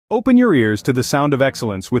Open your ears to the sound of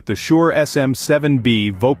excellence with the Shure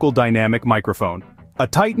SM7B vocal dynamic microphone. A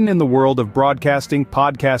titan in the world of broadcasting,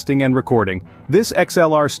 podcasting, and recording, this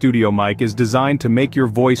XLR studio mic is designed to make your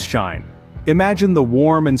voice shine. Imagine the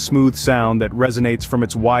warm and smooth sound that resonates from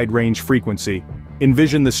its wide-range frequency.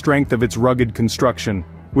 Envision the strength of its rugged construction.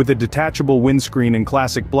 With a detachable windscreen in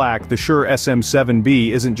classic black, the Shure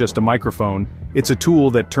SM7B isn't just a microphone, it's a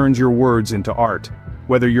tool that turns your words into art.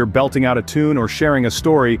 Whether you're belting out a tune or sharing a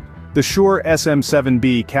story, the Shure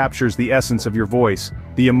SM7B captures the essence of your voice,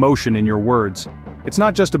 the emotion in your words. It's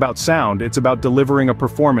not just about sound, it's about delivering a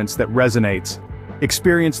performance that resonates.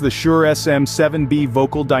 Experience the Shure SM7B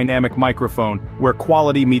vocal dynamic microphone, where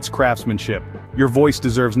quality meets craftsmanship. Your voice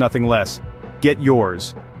deserves nothing less. Get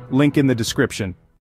yours. Link in the description.